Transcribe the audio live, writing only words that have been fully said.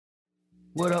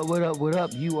What up, what up, what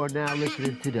up? You are now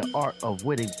listening to the Art of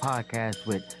Winning podcast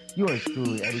with yours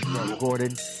truly, Eddie Trump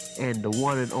Gordon, and the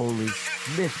one and only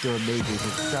Mr. Amazing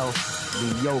himself,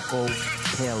 Miyoko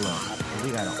Taylor. And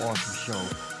we got an awesome show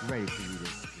ready for you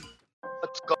this week.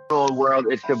 What's going on, world?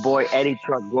 It's your boy, Eddie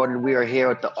Trump Gordon. We are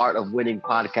here at the Art of Winning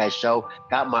podcast show.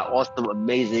 Got my awesome,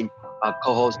 amazing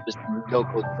co-host, Mr.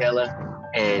 Miyoko Taylor.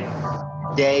 And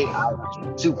today,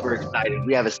 I'm super excited.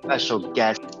 We have a special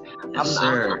guest. Yes,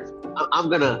 sir. I'm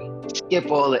gonna skip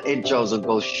all the intros and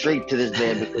go straight to this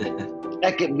man because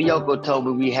second Miyoko told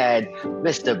me we had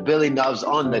Mr. Billy Nubs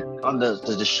on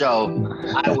the show,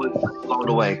 I was blown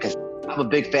away because I'm a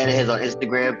big fan of his on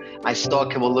Instagram. I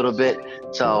stalk him a little bit.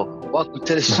 So welcome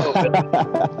to the show.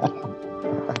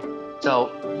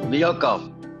 So Miyoko,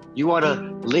 you want to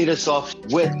lead us off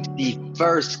with the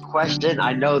first question?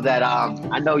 I know that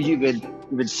I know you've been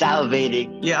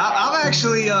salivating. Yeah, I've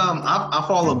actually I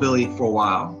follow Billy for a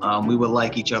while. We would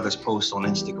like each other's posts on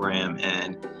Instagram,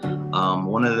 and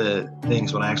one of the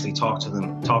things when I actually talked to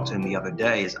him the other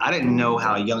day is I didn't know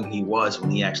how young he was when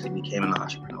he actually became an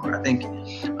entrepreneur. I think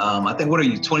what are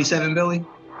you, 27, Billy?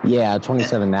 Yeah,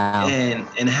 27 now.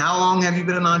 And how long have you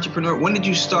been an entrepreneur? When did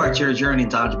you start your journey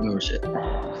into entrepreneurship?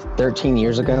 13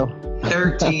 years ago.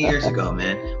 13 years ago,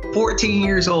 man. 14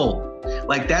 years old.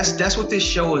 Like that's what this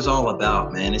show is all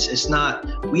about, man. It's not.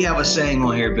 We have a saying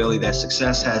on here, Billy, that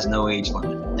success has no age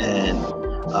limit, and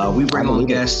we bring on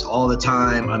guests all the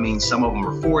time. I mean, some of them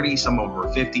are 40, some of them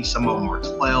are 50, some of them are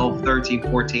 12, 13,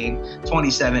 14,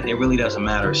 27. It really doesn't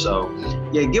matter. So,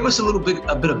 yeah, give us a bit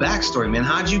of backstory, man.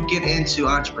 How'd you get into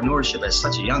entrepreneurship at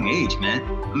such a young age, man?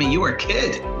 I mean, you were a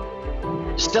kid.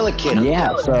 Still a kid.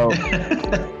 Yeah. So,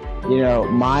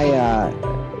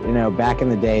 back in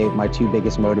the day, my two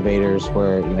biggest motivators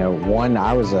were, one,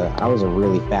 I was a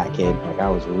really fat kid. Like I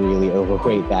was really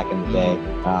overweight back in the day.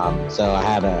 So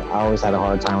I always had a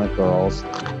hard time with girls.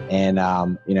 And,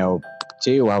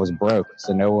 two, I was broke.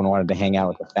 So no one wanted to hang out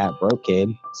with a fat broke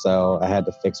kid. So I had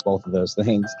to fix both of those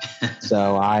things.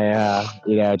 So I,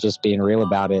 just being real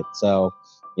about it. So,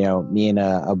 me and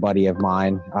a buddy of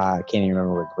mine, I can't even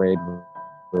remember what grade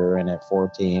we were in at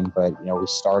 14, but, we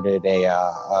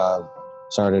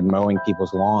started mowing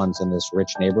people's lawns in this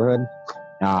rich neighborhood.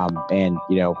 And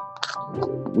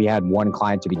we had one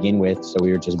client to begin with. So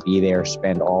we would just be there,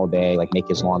 spend all day, like make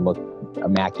his lawn look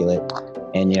immaculate.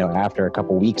 And, after a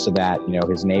couple weeks of that,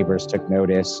 his neighbors took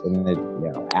notice and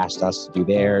asked us to do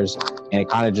theirs. And it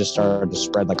kind of just started to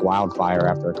spread like wildfire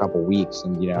after a couple weeks.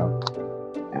 And,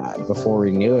 before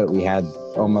we knew it, we had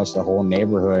almost the whole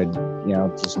neighborhood,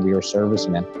 just we were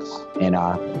servicemen. And,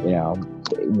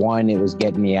 one, it was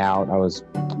getting me out. I was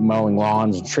mowing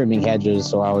lawns and trimming hedges.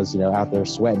 So I was, out there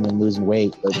sweating and losing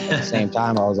weight. But at the same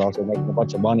time, I was also making a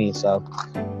bunch of money. So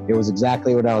it was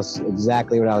exactly what I was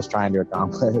trying to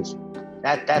accomplish.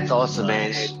 That's awesome,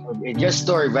 man. And your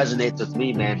story resonates with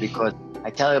me, man, because I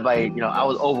tell everybody, I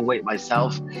was overweight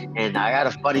myself. And I got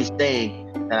a funny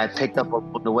saying that I picked up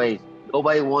on the way.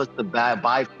 Nobody wants to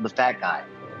buy from the fat guy.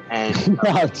 And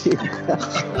it's the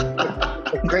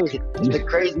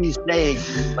crazy saying,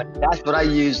 but that's what I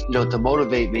use, to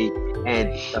motivate me.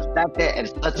 And the fact that at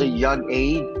such a young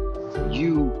age,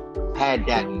 you had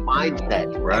that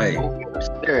mindset, right? That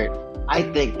spirit. I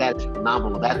think that's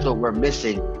phenomenal. That's what we're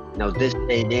missing, this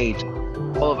day and age.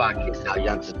 All of our kids in our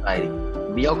young society.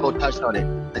 Miyoko touched on it.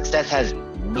 Success has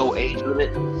no age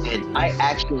limit, and I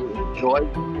actually enjoy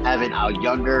having our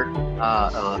younger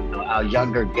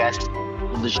guests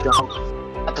on the show.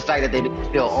 Not the fact that they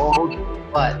feel old,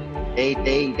 but they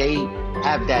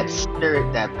have that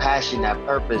spirit, that passion, that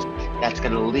purpose that's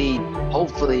going to lead,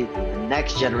 hopefully, the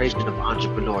next generation of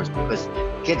entrepreneurs, because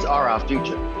kids are our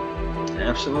future.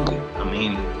 Absolutely. I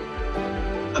mean,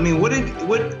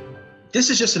 this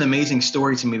is just an amazing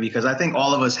story to me because I think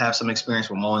all of us have some experience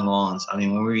with mowing lawns. I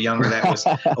mean, when we were younger, that was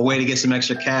a way to get some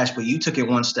extra cash, but you took it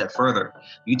one step further.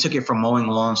 You took it from mowing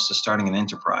lawns to starting an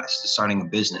enterprise, to starting a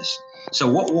business. So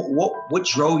what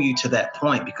drove you to that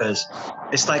point? Because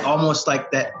it's like almost like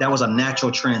that was a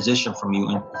natural transition from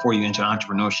you before you entered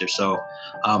entrepreneurship. So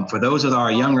for those of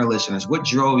our younger listeners, what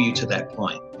drove you to that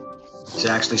point to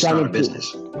actually start a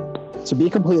business? To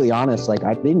be completely honest, like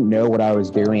I didn't know what I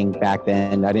was doing back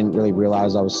then. I didn't really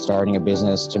realize I was starting a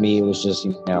business. To me, it was just,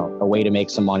 a way to make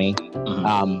some money.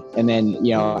 Mm-hmm. And then,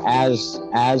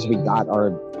 as we got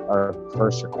our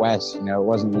first request, it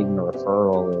wasn't even a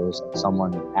referral. It was like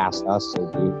someone asked us to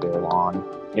do their lawn.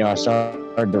 I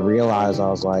started to realize, I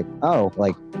was like, oh,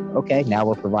 like, okay, now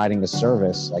we're providing a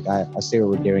service. Like I see what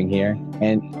we're doing here.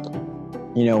 And,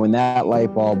 when that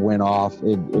light bulb went off,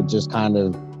 it just kind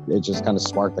of it just kind of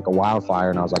sparked like a wildfire.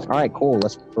 And I was like, all right, cool.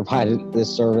 Let's provide this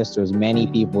service to as many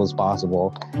people as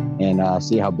possible and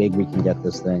see how big we can get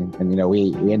this thing. And,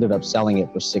 we ended up selling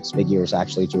it for 6 figures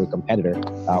actually to a competitor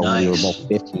when we were both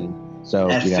 15. So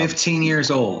at 15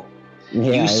 years old,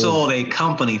 you sold a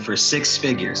company for 6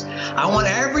 figures. I want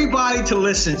everybody to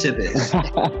listen to this.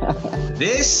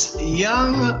 This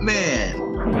young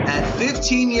man at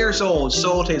 15 years old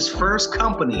sold his first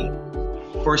company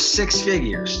for 6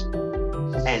 figures.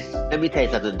 And let me tell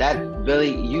you something. That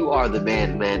Billy, you are the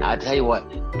man. I tell you what,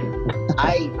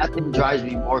 nothing drives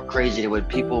me more crazy than when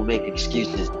people make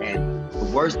excuses. And the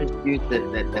worst excuse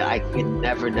that I can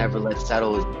never let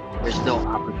settle is there's no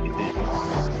opportunity.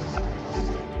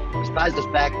 Besides the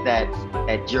fact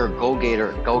that you're a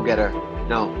go-getter,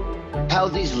 tell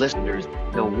these listeners,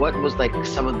 what was like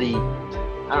some of the,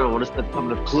 I don't know, what is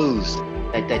some of the clues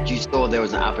that you saw there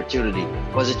was an opportunity?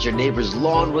 Was it your neighbor's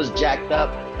lawn was jacked up?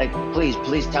 Like,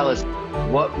 please tell us,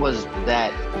 what was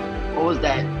that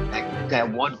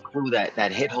one clue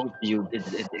that hit home for you,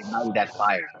 ignited that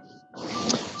fire?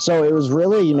 So it was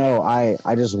really,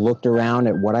 I just looked around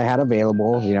at what I had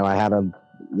available. I had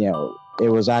it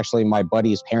was actually my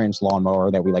buddy's parents' lawnmower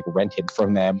that we rented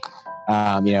from them.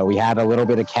 We had a little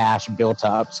bit of cash built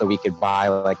up so we could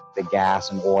buy the gas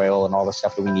and oil and all the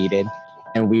stuff that we needed.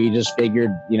 And we just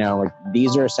figured,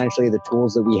 these are essentially the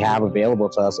tools that we have available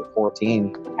to us at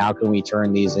 14. How can we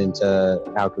turn these into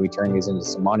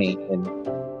some money? And,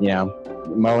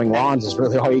 mowing lawns is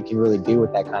really all you can really do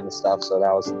with that kind of stuff. So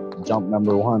that was jump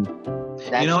number one.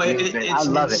 I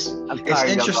love it. It's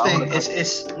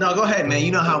interesting. No, go ahead, man.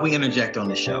 You know how we interject on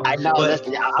the show. I know. But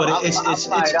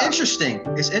it's interesting.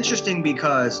 It's interesting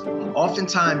because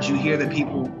oftentimes you hear the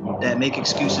people that make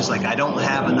excuses like, I don't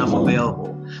have enough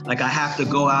available. Like, I have to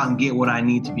go out and get what I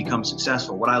need to become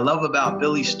successful. What I love about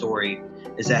Billy's story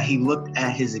is that he looked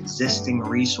at his existing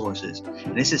resources.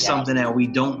 And this is something that we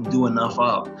don't do enough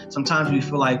of. Sometimes we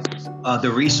feel like the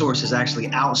resource is actually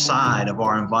outside of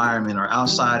our environment or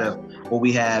outside of what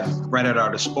we have right at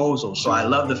our disposal. So I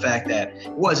love the fact that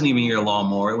it wasn't even your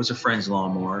lawnmower, it was a friend's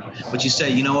lawnmower. But you say,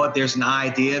 you know what, there's an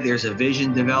idea, there's a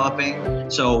vision developing,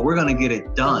 so we're gonna get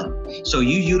it done. So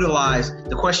you utilize,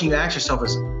 the question you ask yourself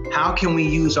is, how can we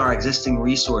use our existing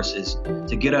resources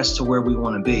to get us to where we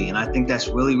want to be? And I think that's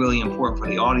really, really important for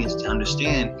the audience to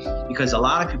understand, because a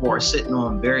lot of people are sitting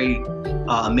on very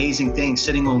amazing things,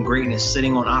 sitting on greatness,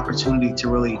 sitting on opportunity to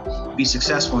really be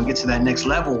successful and get to that next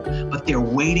level, but they're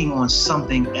waiting on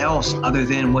something else other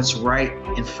than what's right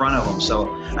in front of them.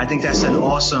 So I think that's an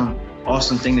awesome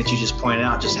thing that you just pointed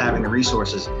out, just having the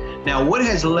resources. Now, what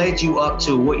has led you up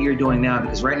to what you're doing now?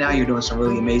 Because right now you're doing some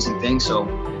really amazing things. So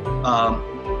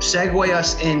segue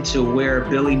us into where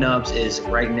Billy Nubbs is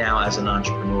right now as an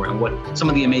entrepreneur and what some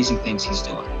of the amazing things he's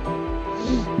doing.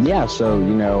 Yeah, so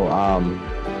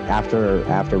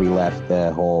after we left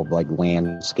the whole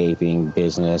landscaping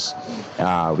business,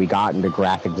 we got into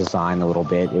graphic design a little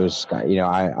bit. It was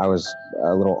I was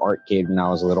a little art kid when I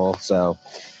was little, so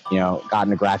got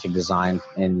into graphic design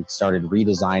and started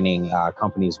redesigning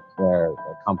companies'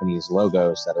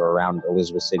 logos that are around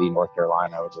Elizabeth City, North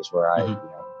Carolina, which is where I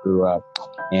grew up.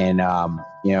 And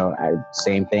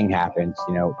same thing happened.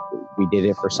 We did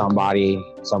it for somebody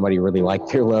really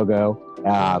liked their logo.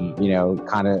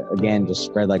 Kind of again just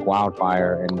spread like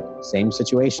wildfire, and same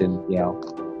situation.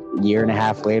 A year and a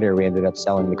half later, we ended up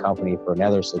selling the company for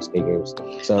another 6 figures.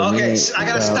 So I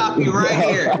gotta stop you right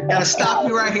here.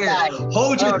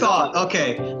 Hold your thought.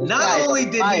 Okay, not only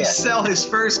did he sell his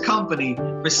first company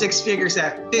for 6 figures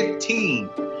at 15,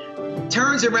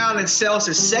 turns around and sells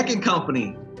his second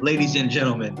company, ladies and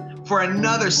gentlemen, for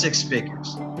another 6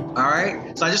 figures. All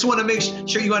right. So I just want to make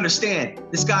sure you understand,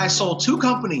 this guy sold 2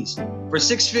 companies for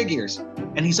 6 figures,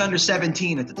 and he's under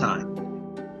 17 at the time.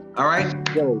 All right.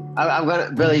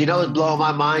 Billy, what's blowing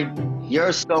my mind?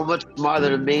 You're so much smarter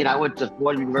than me, and I went to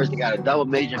Ford University, got a double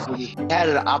major. We had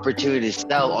an opportunity to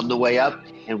sell on the way up,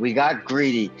 and we got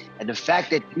greedy. And the fact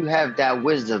that you have that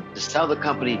wisdom to sell the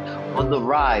company on the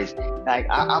rise,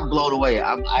 I'm blown away.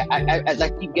 As I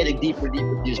keep getting deeper and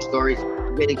deeper into your stories,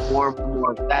 I'm getting more and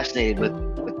more fascinated with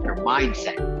your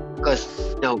mindset.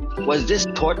 Because, was this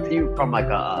taught to you from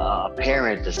a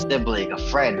parent, a sibling, a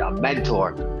friend, a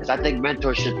mentor? Because I think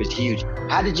mentorship is huge.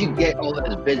 How did you get all of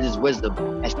this business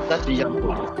wisdom at such a young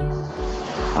age?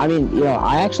 I mean,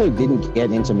 I actually didn't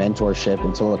get into mentorship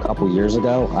until a couple years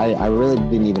ago. I really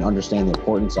didn't even understand the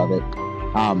importance of it.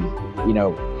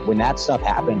 When that stuff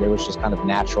happened, it was just kind of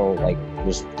natural,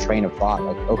 just train of thought,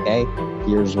 okay,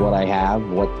 here's what I have.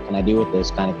 What can I do with this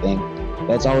kind of thing?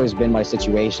 That's always been my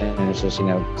situation. And it's just,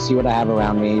 see what I have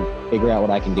around me, figure out what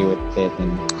I can do with it.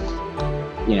 And,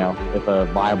 if a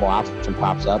viable option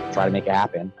pops up, try to make it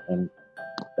happen. And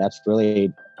that's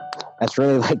really like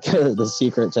the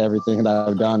secret to everything that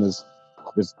I've done is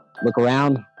just look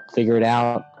around, figure it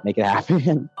out, make it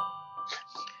happen.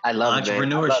 I love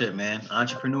entrepreneurship, man.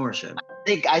 Entrepreneurship.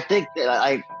 I think that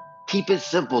I keep it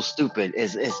simple. Stupid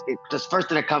is the first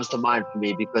thing that comes to mind for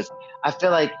me, because I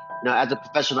feel like, as a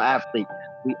professional athlete,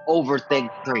 we overthink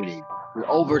training. We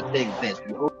overthink this.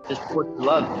 We overthink what you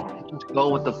love. You're just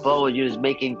going with the flow, and you're just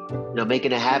making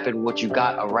it happen what you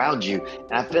got around you.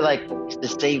 And I feel like it's the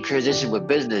same transition with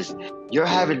business. You're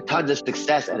having tons of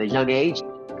success at a young age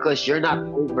because you're not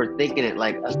overthinking it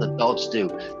like us adults do.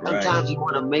 Sometimes you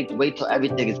want to wait till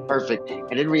everything is perfect,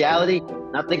 and in reality,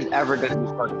 nothing's ever going to be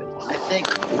perfect. I think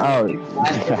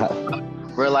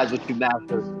realize what you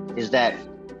master is that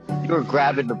you're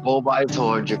grabbing the bull by its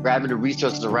horns, you're grabbing the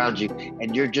resources around you,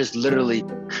 and you're just literally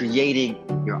creating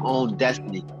your own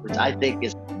destiny, which I think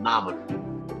is phenomenal.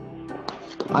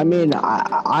 I mean,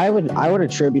 I would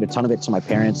attribute a ton of it to my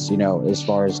parents, as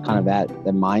far as kind of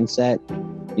the mindset.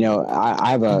 I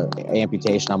have a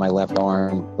amputation on my left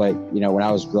arm, but, when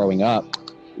I was growing up,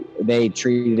 they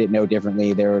treated it no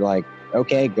differently. They were like,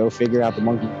 okay, go figure out the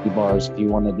monkey bars if you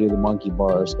want to do the monkey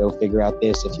bars. Go figure out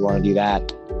this if you want to do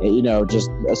that. Just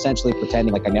essentially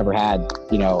pretending like I never had,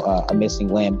 a missing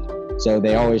limb. So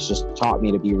they always just taught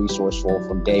me to be resourceful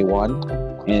from day one,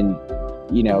 and,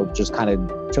 just kind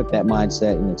of took that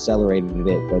mindset and accelerated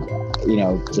it.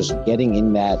 But, just getting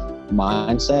in that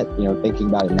mindset, thinking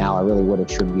about it now, I really would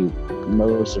attribute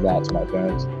most of that to my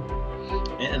parents.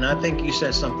 And I think you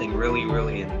said something really,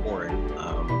 really important.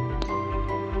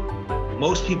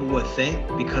 Most people would think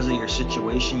because of your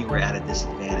situation, you were at a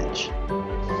disadvantage,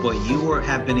 but you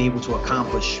have been able to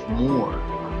accomplish more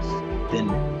than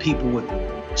people with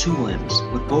two limbs,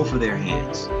 with both of their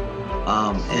hands.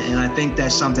 And I think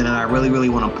that's something that I really, really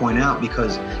want to point out,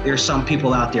 because there's some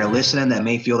people out there listening that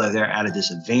may feel that they're at a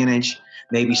disadvantage,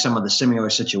 maybe some of the similar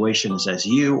situations as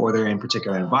you, or they're in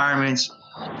particular environments,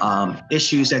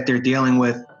 issues that they're dealing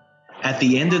with. At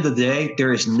the end of the day,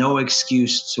 there is no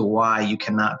excuse to why you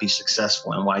cannot be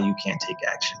successful and why you can't take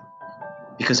action,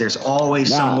 because there's always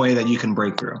some way that you can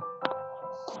break through.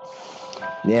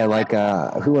 Yeah, like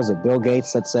who was it? Bill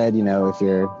Gates that said, if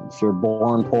you're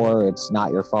born poor, it's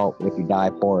not your fault. If you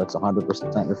die poor, it's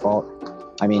 100% your fault.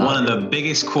 I mean, one of the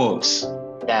biggest quotes.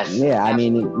 Yes. Yeah, I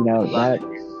mean, that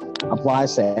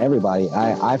applies to everybody.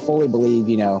 I fully believe,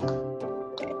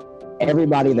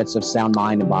 everybody that's of sound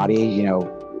mind and body,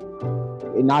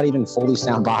 not even fully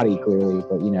sound body clearly,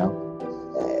 but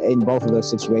in both of those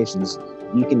situations,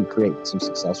 you can create some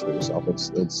success for yourself.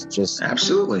 It's just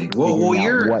absolutely. Well,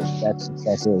 you're what that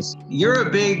success is. You're a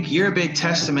big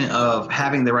testament of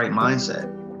having the right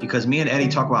mindset, because me and Eddie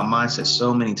talk about mindset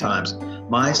so many times.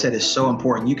 Mindset is so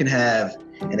important. You can have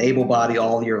an able body,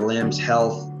 all your limbs,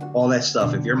 health, all that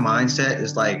stuff. If your mindset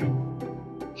is like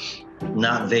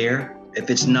not there, if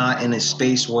it's not in a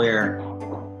space where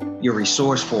you're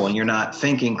resourceful and you're not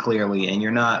thinking clearly and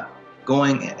you're not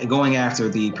going after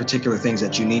the particular things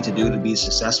that you need to do to be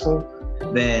successful,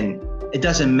 then it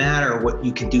doesn't matter what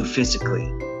you can do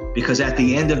physically, because at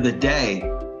the end of the day,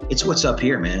 it's what's up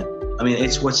here, man. I mean,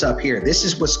 it's what's up here. This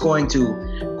is what's going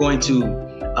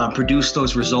to produce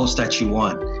those results that you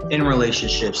want in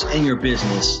relationships, in your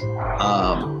business,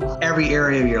 every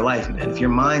area of your life, man. If your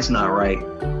mind's not right,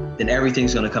 then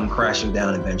everything's going to come crashing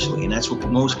down eventually. And that's what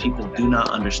most people do not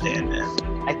understand, man.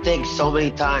 I think so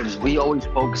many times we always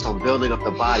focus on building up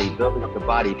the body.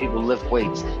 People lift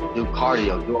weights, do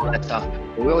cardio, do all that stuff.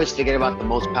 But we always forget about the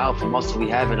most powerful muscle we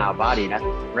have in our body, and that's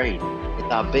the brain.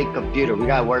 It's our big computer. We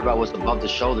got to worry about what's above the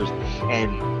shoulders.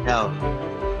 And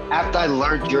after I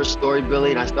learned your story,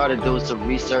 Billy, and I started doing some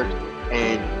research,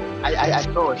 and I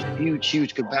saw a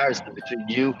huge comparison between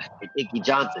you and Inky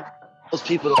Johnson. Most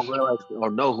people don't realize or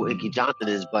know who Inky Johnson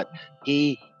is, but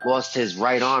he lost his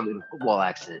right arm in a football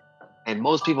accident. And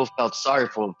most people felt sorry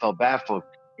for him, felt bad for him.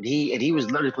 And he was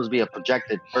literally supposed to be a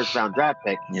projected first-round draft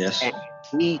pick. Yes. And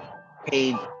he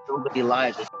changed so many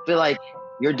lives. I feel like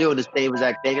you're doing the same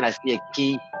exact thing, and I see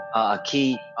a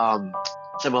key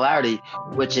similarity,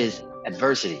 which is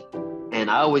adversity. And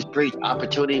I always preach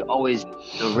opportunity always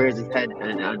rears its head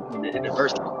in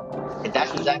adversity. And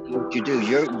that's exactly what you do.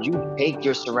 You take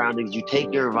your surroundings, you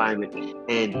take your environment,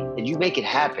 and you make it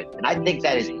happen. And I think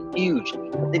that is huge.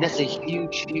 I think that's a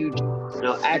huge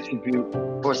attribute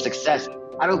for success.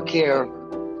 I don't care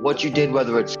what you did,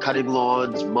 whether it's cutting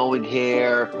lawns, mowing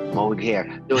hair, doing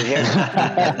hair.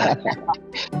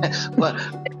 But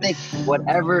I think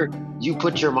whatever you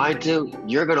put your mind to,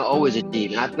 you're gonna always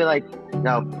achieve. And I feel like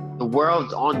the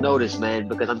world's on notice, man,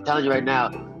 because I'm telling you right now,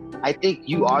 I think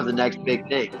you are the next big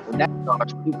thing. And that's our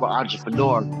super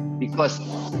entrepreneur, because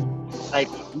like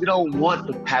we don't want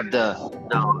to have the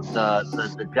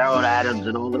Daryl Adams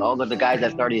and all the guys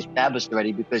that's already established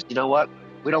already, because you know what?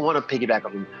 We don't want to piggyback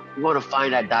on them. We want to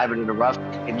find that diamond in the rough,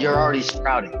 and you're already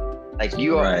sprouting. Like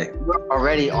you're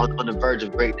already on the verge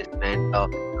of greatness, man. So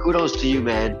kudos to you,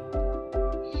 man.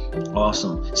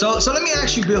 Awesome. So let me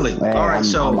ask you, Billy. Hey, all right,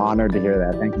 I'm honored to hear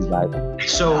that. Thank you,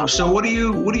 guys. So what are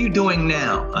you doing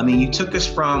now? I mean, you took us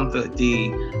from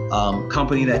the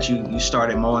company that you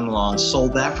started, mowing lawns,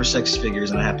 sold that for 6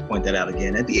 figures, and I have to point that out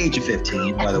again, at the age of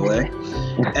 15, by the way.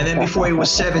 And then before he was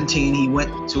 17, he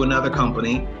went to another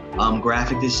company,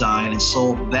 graphic design, and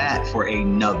sold that for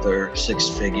another 6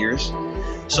 figures.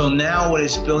 So now what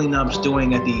is Billy Nubbs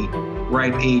doing at the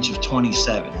ripe age of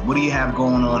 27? What do you have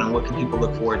going on, and what can people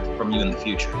look forward to from you in the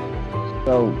future?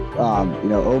 So,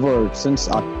 since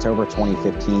October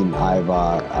 2015, I've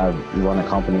run a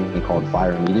company called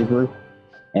Fire Media Group.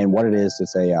 And what it is,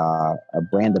 it's a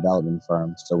brand development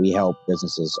firm. So we help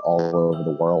businesses all over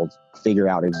the world figure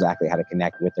out exactly how to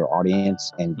connect with their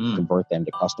audience and convert them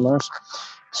to customers.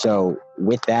 So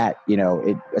with that,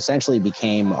 it essentially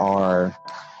became our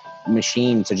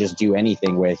machine to just do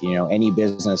anything with. Any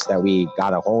business that we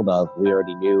got a hold of, we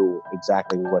already knew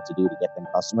exactly what to do to get them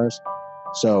customers.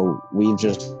 So we've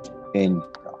just been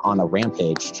on a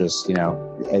rampage, just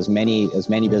as many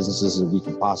businesses as we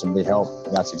can possibly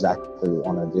help. That's exactly what we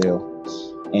want to do.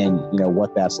 And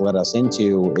what that's led us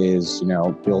into is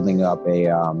building up a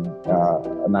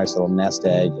nice little nest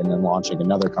egg, and then launching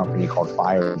another company called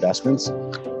Fire Investments,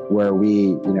 where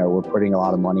we're putting a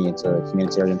lot of money into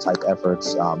humanitarian type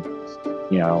efforts,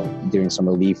 doing some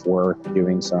relief work,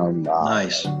 doing some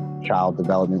nice child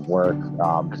development work,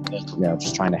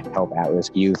 just trying to help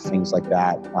at-risk youth, things like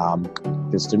that.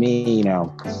 Because to me,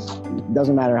 it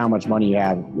doesn't matter how much money you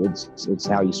have, it's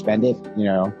how you spend it,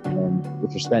 and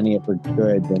if you're spending it for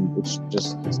good, then it's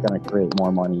going to create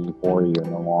more money for you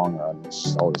in the long run.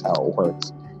 It's always how it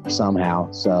works somehow.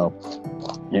 So,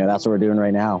 that's what we're doing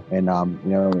right now. And, then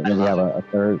we have a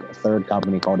third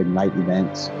company called Ignite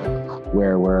Events,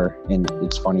 where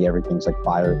it's funny, everything's like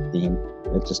fire themed.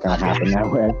 It just kind of happened that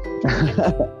way.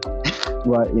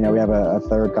 But, we have a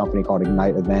third company called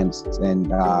Ignite Events, and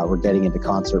we're getting into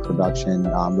concert production.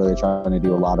 Really trying to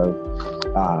do a lot of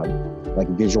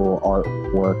visual art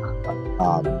work,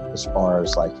 as far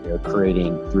as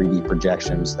creating 3D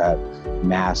projections that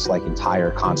mass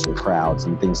entire concert crowds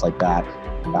and things like that.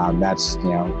 That's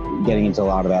getting into a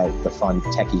lot of the fun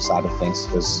techie side of things,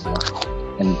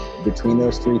 and between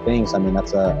those three things,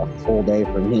 that's a full day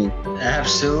for me.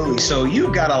 Absolutely. So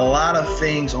you've got a lot of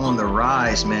things on the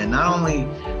rise, man. Not only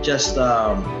just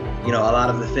a lot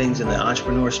of the things in the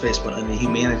entrepreneur space, but in the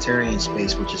humanitarian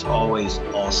space, which is always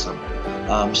awesome.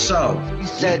 So you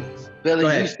said,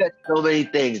 Billy, you said so many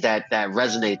things that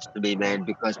resonates to me, man,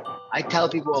 because I tell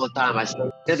people all the time, I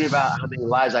say, thinking about how many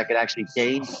lives I could actually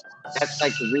change. That's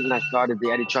the reason I started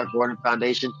the Eddie Chuck Gordon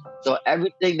Foundation. So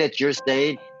everything that you're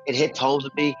saying, it hits home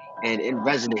with me and it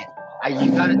resonates.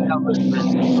 You gotta tell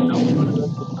listeners,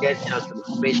 get some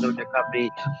information on your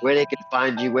company, where they can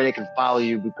find you, where they can follow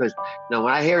you, because when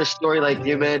I hear a story like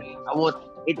you, man, I want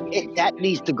it that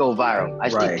needs to go viral. I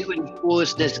see too many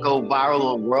foolishness go viral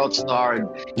on World Star and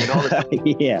all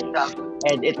this stuff,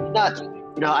 and it's nuts.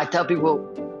 I tell people,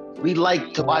 we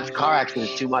like to watch car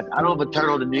accidents too much. I don't even turn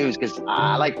on the news because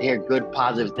I like to hear good,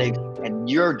 positive things, and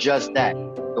you're just that.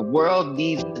 The world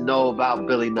needs to know about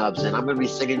Billy Nubbs, and I'm going to be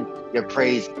singing your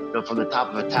praise from the top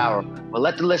of a tower. But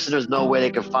let the listeners know where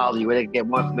they can follow you, where they can get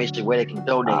more information, where they can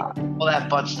donate, all that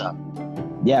fun stuff.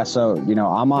 Yeah, so,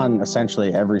 I'm on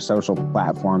essentially every social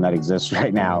platform that exists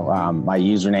right now. My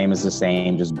username is the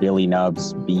same, just Billy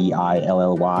Nubbs, BILLYNUBZ,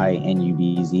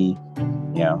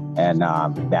 and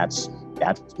that's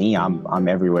me. I'm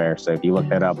everywhere. So if you look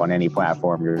that up on any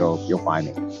platform, you'll find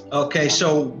me. Okay,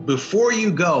 so before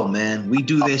you go, man, we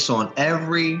do this on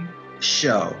every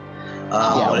show.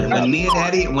 When me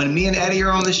and Eddie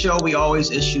are on the show, we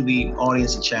always issue the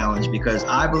audience a challenge, because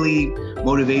I believe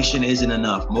motivation isn't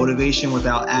enough. Motivation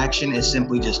without action is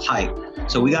simply just hype.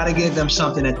 So we got to give them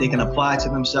something that they can apply to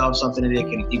themselves, something that they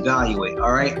can evaluate.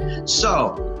 All right.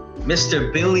 So,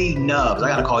 Mr. Billy Nubbs, I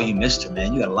got to call you Mr.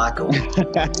 Man. You got a lot going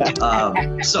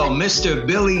on. So, Mr.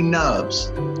 Billy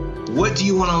Nubbs, what do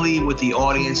you want to leave with the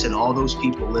audience and all those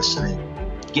people listening?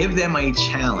 Give them a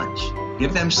challenge.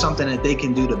 Give them something that they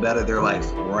can do to better their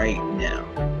life right now.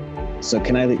 So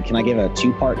can I give a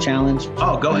 2-part challenge?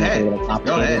 Oh, go ahead.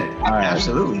 Go ahead. All right.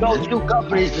 Absolutely. No, 2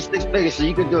 companies for 6 figures, so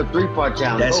you can do a 3-part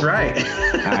challenge. That's right.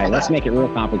 All right, let's make it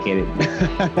real complicated.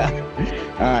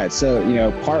 All right, so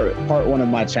part 1 of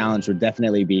my challenge would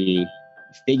definitely be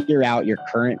figure out your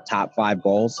current top 5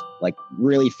 goals. Like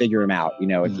really figure them out.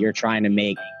 If you're trying to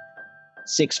make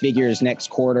 6 figures next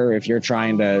quarter, if you're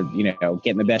trying to,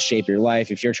 get in the best shape of your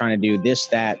life, if you're trying to do this,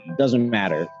 that, doesn't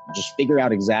matter. Just figure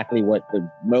out exactly what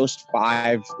the most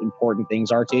 5 important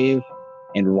things are to you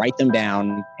and write them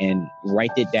down, and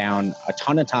write it down a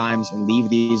ton of times and leave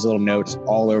these little notes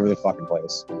all over the fucking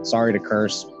place. Sorry to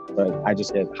curse, but I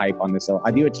just get hype on this. So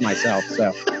I do it to myself.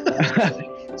 So,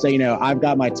 so, I've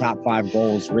got my top 5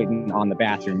 goals written on the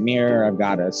bathroom mirror. I've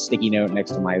got a sticky note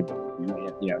next to my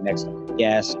next to my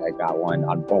desk. I got one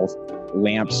on both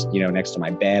lamps, next to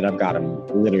my bed. I've got them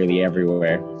literally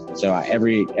everywhere. So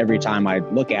every time I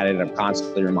look at it, I'm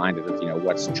constantly reminded of,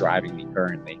 what's driving me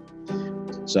currently.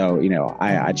 So,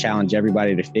 I challenge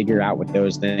everybody to figure out what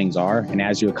those things are. And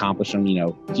as you accomplish them,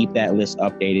 keep that list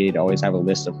updated. Always have a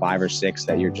list of 5 or 6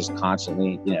 that you're just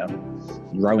constantly,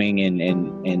 growing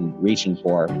and reaching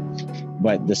for.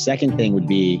 But the second thing would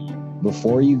be,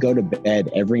 before you go to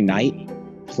bed every night,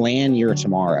 plan your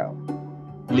tomorrow.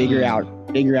 Figure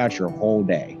out your whole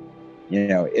day.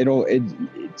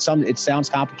 It sounds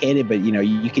complicated, but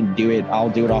you can do it. I'll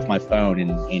do it off my phone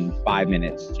in 5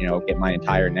 minutes, get my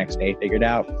entire next day figured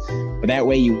out. But that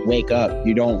way you wake up,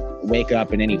 you don't wake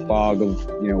up in any fog of,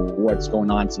 what's going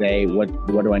on today. What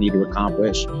do I need to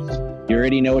accomplish? You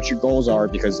already know what your goals are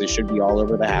because they should be all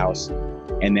over the house.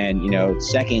 And then,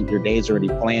 second, your day's already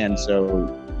planned.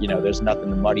 So, there's nothing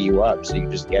to muddy you up. So you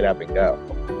just get up and go.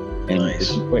 And Nice.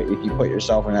 if you put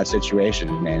yourself in that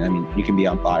situation, man, you can be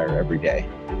on fire every day.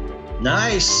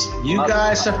 Nice. You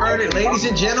guys have heard it. Ladies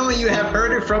and gentlemen, you have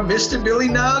heard it from Mr. Billy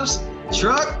Nubs.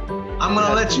 Truck, I'm going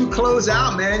to let you close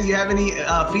out, man. You have any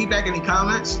feedback, any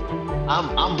comments?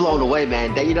 I'm blown away,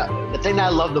 man. The thing that I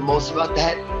love the most about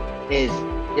that is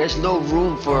there's no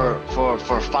room for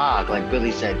fog, like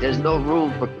Billy said. There's no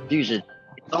room for confusion.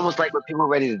 It's almost like when people are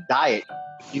ready to diet,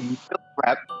 you meal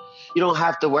prep, you don't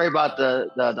have to worry about the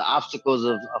obstacles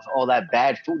of all that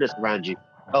bad food that's around you.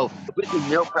 Oh, if we can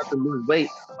meal prep and lose weight,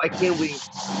 why can't we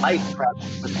life prep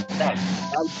for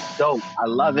success? That's dope. I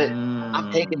love it.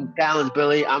 I'm taking the challenge,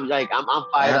 Billy. I'm fired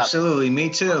up. Absolutely. Me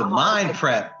too. Mind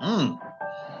prep.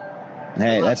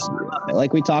 Hey, that's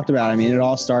like we talked about. It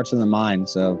all starts in the mind.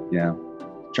 So,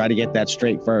 try to get that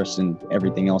straight first and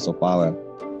everything else will follow.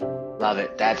 Love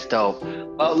it. That's dope.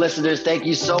 Well, listeners, thank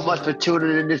you so much for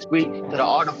tuning in this week to the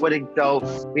Art of Winning Show.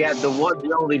 We have the one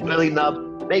and only Billy Nub.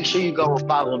 Make sure you go and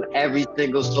follow him every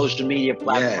single social media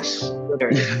platform. Yes. Twitter,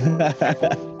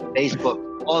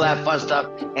 Facebook, all that fun stuff.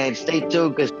 And stay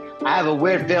tuned because I have a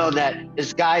weird feeling that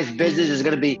this guy's business is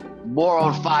going to be more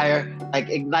on fire. Like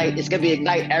Ignite. It's going to be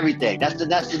Ignite Everything. That's the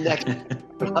next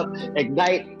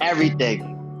Ignite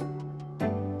Everything.